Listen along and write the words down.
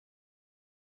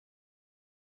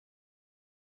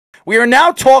We are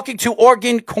now talking to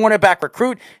Oregon cornerback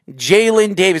recruit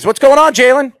Jaylin Davies. What's going on,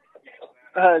 Jaylin?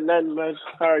 Nothing much.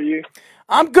 How are you?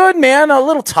 I'm good, man. A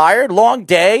little tired. Long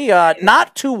day.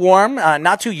 Not too warm.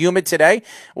 Not too humid today.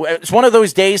 It's one of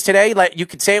those days today, like you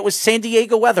could say it was San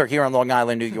Diego weather here in Long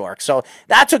Island, New York. So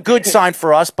that's a good sign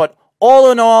for us. But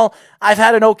all in all, I've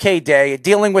had an okay day.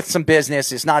 Dealing with some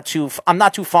business is I'm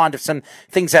not too fond of some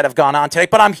things that have gone on today.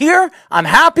 But I'm here. I'm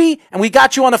happy, and we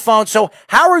got you on the phone. So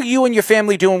how are you and your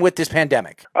family doing with this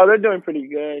pandemic? Oh, they're doing pretty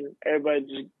good. Everybody's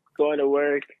just going to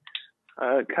work,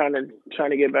 kind of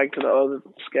trying to get back to the old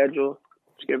schedule,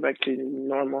 to get back to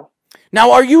normal.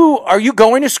 Now, are you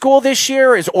going to school this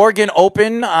year? Is Oregon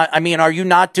open? Are you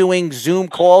not doing Zoom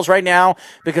calls right now?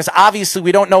 Because obviously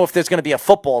we don't know if there's going to be a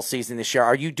football season this year.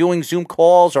 Are you doing Zoom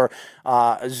calls or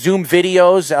Zoom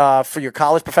videos for your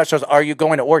college professors? Are you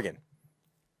going to Oregon?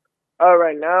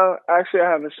 Right now, actually, I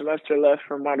have a semester left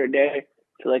for modern day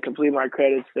to complete my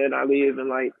credits. Then I leave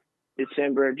in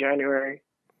December or January.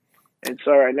 And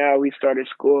so right now we started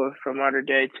school from modern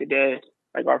day today,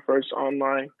 our first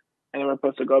online. And we're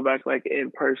supposed to go back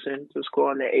in person to school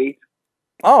on the 8th.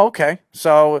 Oh, okay.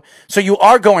 So you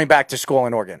are going back to school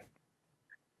in Oregon?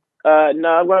 No,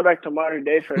 I'm going back to modern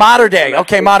day for modern day.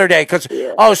 Okay, modern day.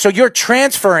 Yeah. So you're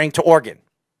transferring to Oregon?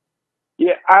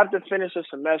 Yeah, I have to finish a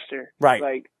semester.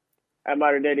 Right. At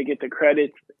modern day to get the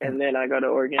credits, and then I go to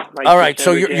Oregon. All right.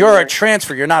 So you're a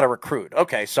transfer. You're not a recruit.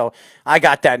 Okay. So I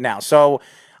got that now. So.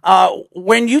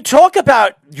 When you talk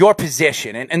about your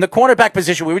position and the cornerback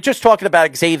position, we were just talking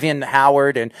about Xavier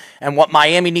Howard and what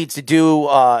Miami needed to do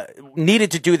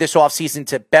this offseason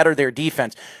to better their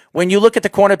defense. When you look at the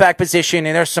cornerback position,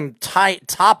 and there's some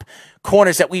top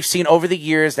corners that we've seen over the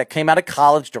years that came out of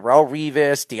college, Darrelle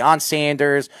Revis, Deion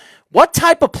Sanders. What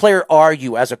type of player are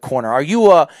you as a corner? Are you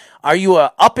a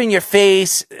up in your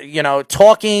face,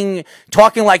 talking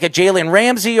like a Jalen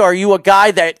Ramsey, or are you a guy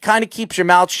that kind of keeps your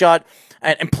mouth shut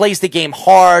and plays the game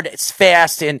hard, it's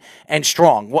fast and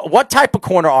strong? What type of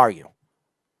corner are you?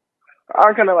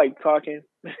 I kind of like talking.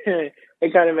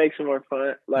 It kind of makes it more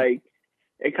fun.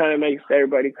 It kind of makes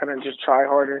everybody kind of just try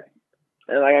harder.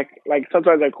 And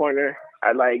sometimes at corner,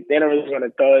 they don't really want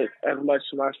to throw it as much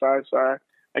to my side, so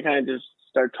I kind of just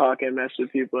start talking, mess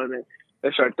with people, and then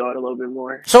they start throwing a little bit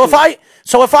more. So if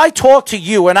I talk to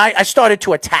you and I started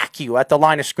to attack you at the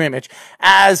line of scrimmage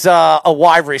as a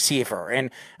wide receiver, and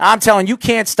I'm telling you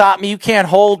can't stop me, you can't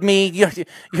hold me,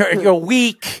 you're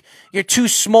weak, you're too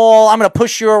small, I'm going to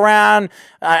push you around,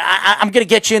 I'm going to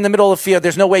get you in the middle of the field,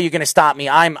 there's no way you're going to stop me,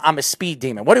 I'm a speed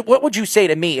demon. What would you say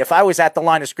to me if I was at the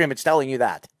line of scrimmage telling you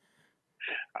that?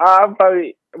 I'd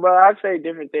say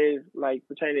different things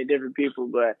pertaining to different people,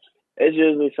 but it's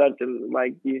usually something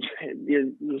like you're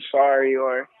sorry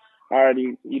or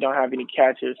already you don't have any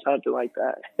catches, something like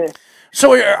that.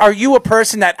 So are you a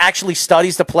person that actually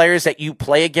studies the players that you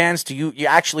play against? Do you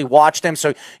actually watch them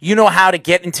so you know how to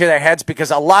get into their heads?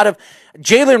 Because a lot of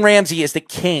Jalen Ramsey is the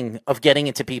king of getting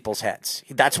into people's heads.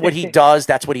 That's what he does.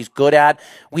 That's what he's good at.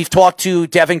 We've talked to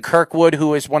Devin Kirkwood,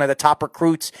 who is one of the top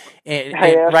recruits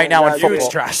right now in football. He's a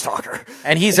trash talker.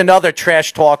 And he's another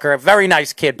trash talker. A very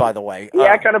nice kid, by the way.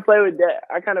 Yeah, I kind of play with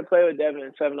Devin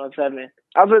in 7-on-7.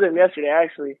 I was with him yesterday,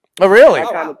 actually. Oh, really?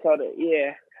 I kind of told him,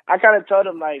 I kind of told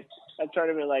him, a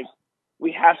tournament,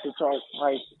 we have to talk.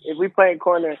 If we play in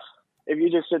corner, if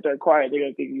you just sit there quiet, they're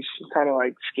going to think you're kind of,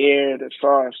 scared or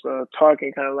soft. So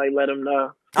talking kind of, let them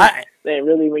know. Then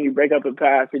really, when you break up a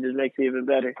pass, it just makes it even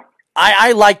better.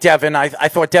 I like Devin. I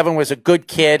thought Devin was a good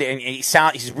kid, and he's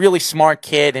a really smart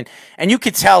kid, and you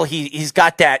could tell he's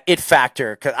got that it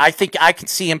factor. 'Cause I think I can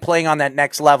see him playing on that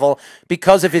next level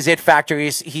because of his it factor.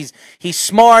 He's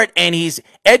smart and he's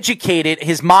educated.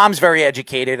 His mom's very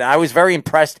educated. I was very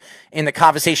impressed in the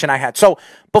conversation I had. So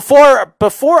before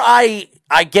I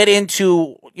get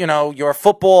into your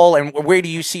football and where do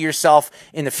you see yourself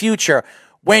in the future,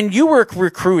 when you were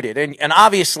recruited, and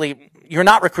obviously you're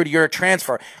not recruited, you're a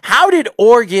transfer. How did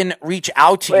Oregon reach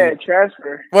out to you? A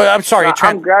transfer. Well, I'm sorry.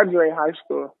 I'm graduating high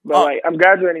school, but I'm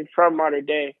graduating from modern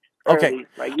day. Okay.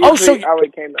 Usually I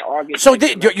would came to August. So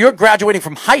you're graduating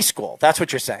from high school. That's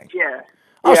what you're saying. Yeah.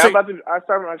 Oh, I started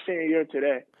my senior year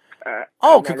today.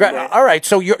 Congrats! All right,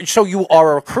 so you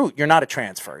are a recruit. You're not a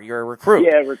transfer. You're a recruit.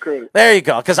 Yeah, recruit. There you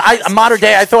go. Because modern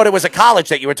day, I thought it was a college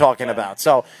that you were talking about.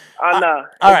 So, no,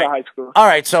 all right, high school. All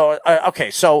right, so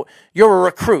okay, so you're a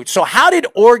recruit. So how did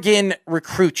Oregon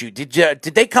recruit you? Did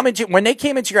they come into when they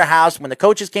came into your house? When the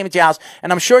coaches came into your house,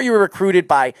 and I'm sure you were recruited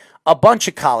by a bunch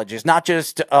of colleges, not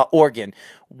just Oregon.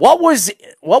 What was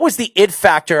the it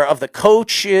factor of the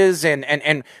coaches,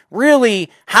 and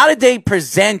really how did they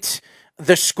present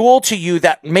the school to you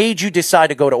that made you decide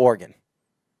to go to Oregon?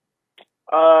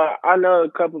 I know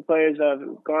a couple players that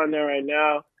have gone there right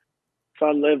now.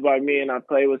 Some live by me, and I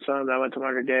play with some that went to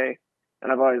Mater Dei.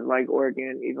 And I've always liked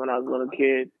Oregon, even when I was a little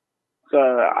kid. So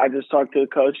I just talked to the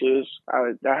coaches.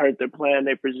 I heard their plan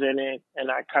they presented,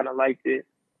 and I kind of liked it.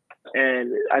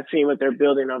 And I seen what they're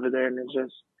building over there, and it's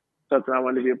just something I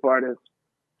wanted to be a part of.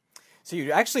 So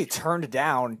you actually turned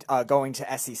down going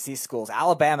to SEC schools.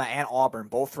 Alabama and Auburn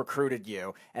both recruited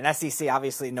you. And SEC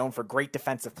obviously known for great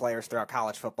defensive players throughout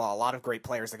college football. A lot of great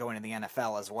players that go into the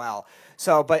NFL as well.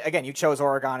 So, but again, you chose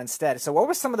Oregon instead. So what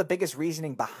was some of the biggest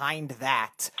reasoning behind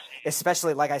that?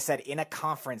 Especially, like I said, in a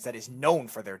conference that is known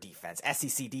for their defense.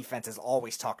 SEC defense is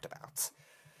always talked about.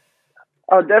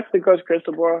 Oh, definitely Coach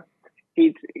Cristobal.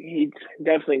 He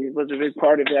definitely was a big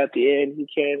part of it at the end. He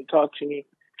came and talked to me.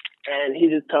 And he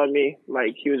just told me,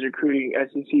 like, he was recruiting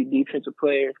SEC defensive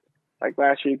players. Like,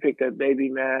 last year he picked up Baby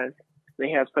Man. And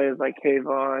he has players like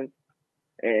Kayvon.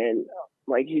 And,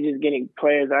 like, he's just getting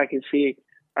players I can see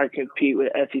I compete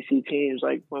with SEC teams,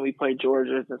 like when we play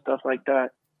Georgia and stuff like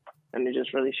that. And it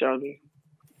just really showed me.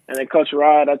 And then Coach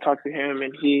Rod, I talked to him,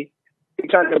 and he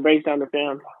tried to break down the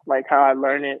film, like how I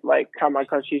learned it, like how my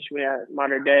coach teach me at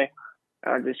Mater Dei.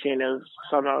 I was just seeing it was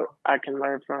something I can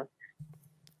learn from.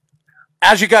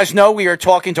 As you guys know, we are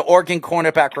talking to Oregon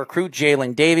cornerback recruit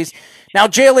Jaylin Davies. Now,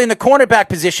 Jaylin, the cornerback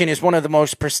position is one of the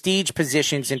most prestige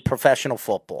positions in professional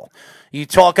football. You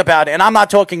talk about, and I'm not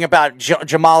talking about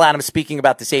Jamal Adams speaking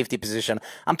about the safety position.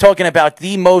 I'm talking about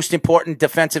the most important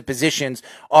defensive positions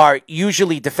are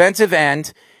usually defensive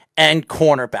end and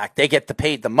cornerback. They get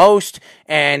paid the most.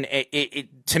 And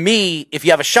to me, if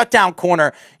you have a shutdown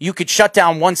corner, you could shut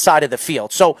down one side of the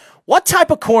field. So what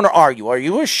type of corner are you? Are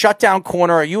you a shutdown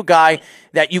corner? Are you a guy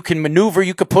that you can maneuver?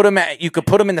 You could put him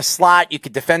in the slot. You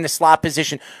could defend the slot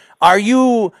position. Are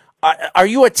you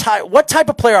what type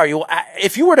of player are you?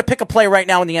 If you were to pick a player right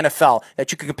now in the NFL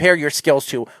that you could compare your skills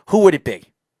to, who would it be?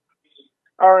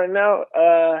 All right,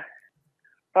 now,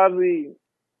 probably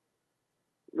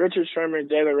Richard Sherman,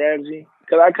 Jaylin Ramsey,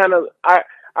 because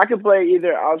I could play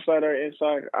either outside or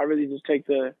inside. I really just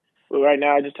right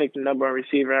now I just take the number one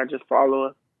receiver and I just follow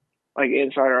it, like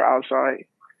inside or outside.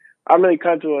 I'm really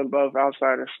comfortable in both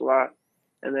outside or slot,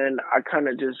 and then I kind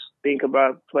of just think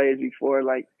about plays before.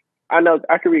 Like I know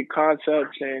I can read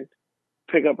concepts and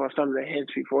pick up on some of the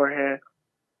hints beforehand,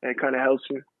 and it kind of helps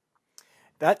me.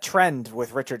 That trend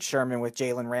with Richard Sherman, with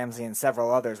Jaylin Ramsey, and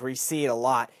several others, where you see it a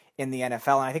lot in the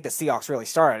NFL, and I think the Seahawks really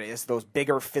started it, is those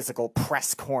bigger physical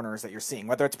press corners that you're seeing,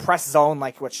 whether it's press zone,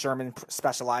 like what Sherman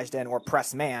specialized in, or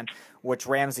press man, which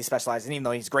Ramsey specialized in, even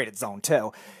though he's great at zone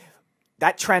too.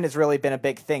 That trend has really been a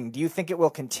big thing. Do you think it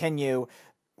will continue,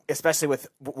 especially with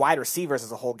wide receivers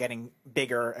as a whole getting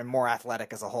bigger and more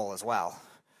athletic as a whole as well?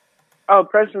 Oh,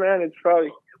 press man is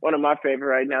probably one of my favorite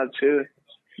right now too.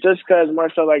 Just because more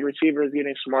so like receivers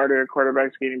getting smarter,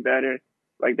 quarterbacks getting better.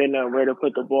 Like they know where to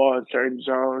put the ball in certain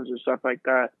zones and stuff like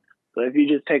that. So if you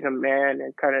just take a man,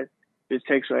 it kind of just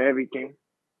takes away everything.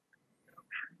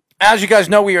 As you guys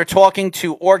know, we are talking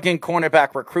to Oregon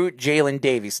cornerback recruit Jaylin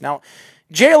Davies. Now,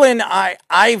 Jaylin,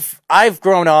 I've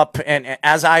grown up, and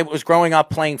as I was growing up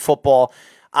playing football,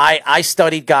 I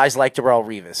studied guys like Darrelle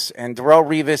Revis, and Darrelle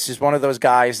Revis is one of those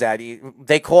guys that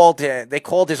they called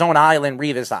his own island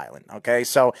Revis Island. Okay,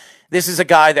 so this is a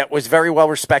guy that was very well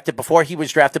respected before he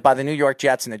was drafted by the New York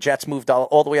Jets, and the Jets moved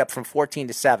all the way up from 14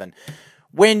 to 7.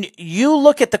 When you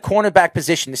look at the cornerback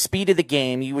position, the speed of the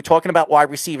game, you were talking about wide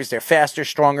receivers. They're faster,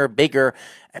 stronger, bigger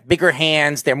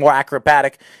hands. They're more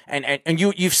acrobatic. And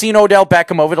you've seen Odell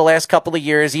Beckham over the last couple of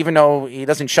years, even though he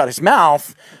doesn't shut his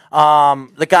mouth.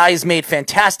 The guy's made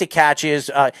fantastic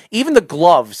catches. Even the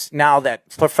gloves now that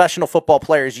professional football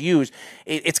players use,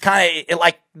 it's kind of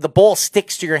like the ball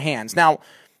sticks to your hands. Now,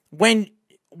 when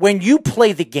you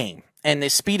play the game, and the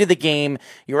speed of the game,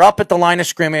 you're up at the line of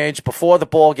scrimmage before the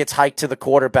ball gets hiked to the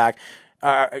quarterback.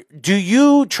 Do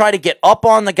you try to get up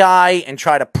on the guy and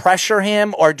try to pressure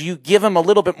him, or do you give him a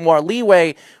little bit more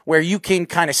leeway where you can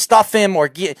kind of stuff him or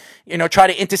try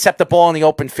to intercept the ball in the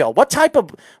open field? What type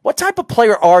of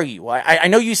player are you? I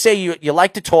know you say you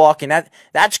like to talk, and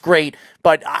that's great,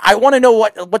 but I want to know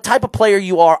what type of player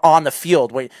you are on the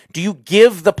field. Do you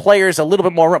give the players a little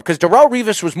bit more room? Because Darrelle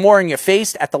Revis was more in your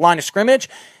face at the line of scrimmage.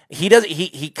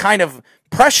 He kind of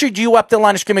pressured you up the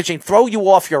line of scrimmage and throw you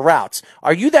off your routes.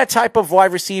 Are you that type of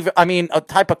wide receiver? I mean, a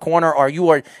type of corner, or are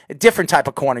you a different type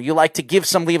of corner? You like to give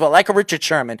some leeway, like a Richard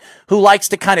Sherman, who likes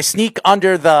to kind of sneak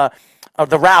under the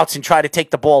routes and try to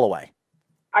take the ball away?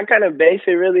 I kind of base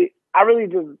it really. I really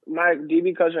do. My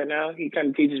DB coach right now, he kind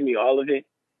of teaches me all of it.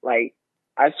 Like,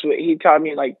 I swear, he taught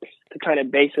me like to kind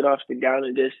of base it off the down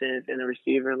and distance and the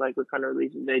receiver, like what kind of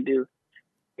releases they do.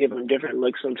 give him different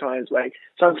looks sometimes. Like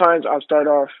sometimes I'll start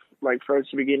off like first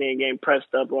beginning of the game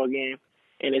pressed up all game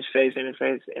in his face,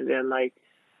 and then like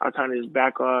I'll kind of just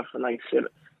back off and like sit,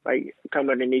 like come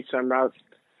underneath some routes.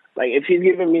 Like if he's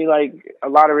giving me like a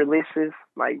lot of releases,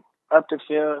 like up the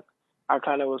field, I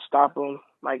kind of will stop him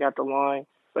like at the line.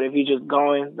 But if he's just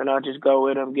going, then I'll just go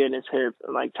with him, get in his hips,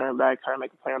 and like turn back, try to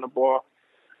make a play on the ball.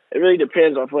 It really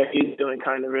depends on what he's doing,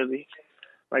 kind of really.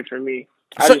 Like for me,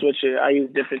 I use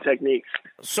different techniques.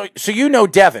 So you know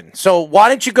Devin. So why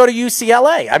didn't you go to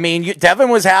UCLA? I mean, Devin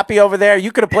was happy over there.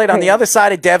 You could have played on the other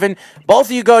side of Devin. Both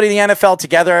of you go to the NFL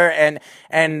together,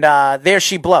 and there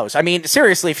she blows. I mean,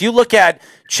 seriously, if you look at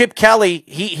Chip Kelly,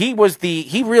 he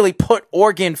really put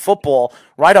Oregon football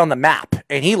right on the map.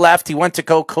 And he left. He went to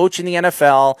go coach in the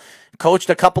NFL. Coached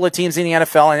a couple of teams in the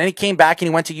NFL, and then he came back and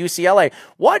he went to UCLA.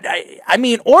 I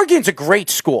mean, Oregon's a great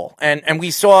school, and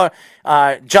we saw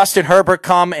Justin Herbert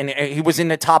come, and he was in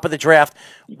the top of the draft.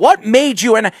 What made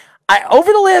you? And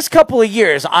over the last couple of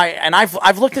years,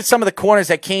 I've looked at some of the corners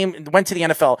that went to the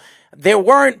NFL. There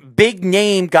weren't big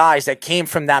name guys that came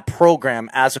from that program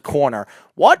as a corner.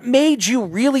 What made you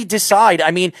really decide?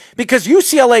 I mean, because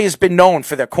UCLA has been known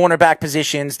for their cornerback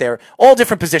positions. They're all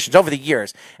different positions over the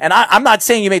years. And I'm not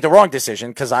saying you made the wrong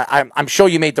decision, because I'm sure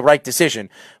you made the right decision.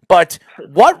 But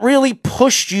what really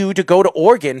pushed you to go to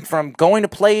Oregon from going to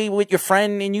play with your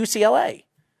friend in UCLA?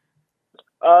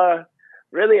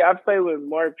 Really, I play with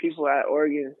more people at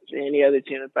Oregon than any other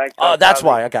team. In fact, oh, that's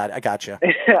why I got you.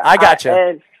 I got you.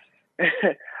 And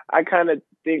I kind of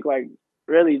think, like,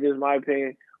 really, just my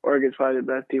opinion, Oregon's probably the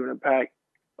best team in the pack.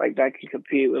 Like, that can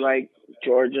compete with, like,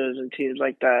 Georgia's and teams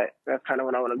like that. That's kind of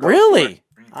what I want to go really?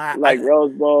 For. Like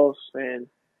Rose Bowls and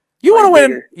you want to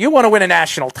win. You want to win a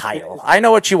national title. I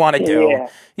know what you want to do. Yeah.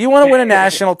 You want to win a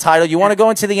national title. You want to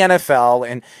go into the NFL,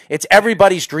 and it's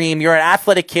everybody's dream. You're an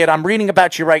athletic kid. I'm reading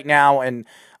about you right now, and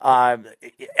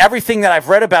everything that I've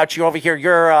read about you over here.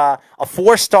 You're a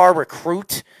 4-star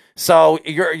recruit. So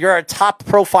you're a top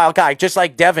profile guy, just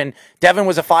like Devin. Devin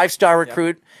was a 5-star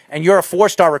recruit, and you're a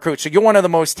 4-star recruit. So you're one of the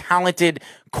most talented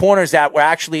corners that were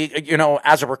actually,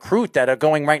 as a recruit, that are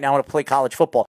going right now to play college football.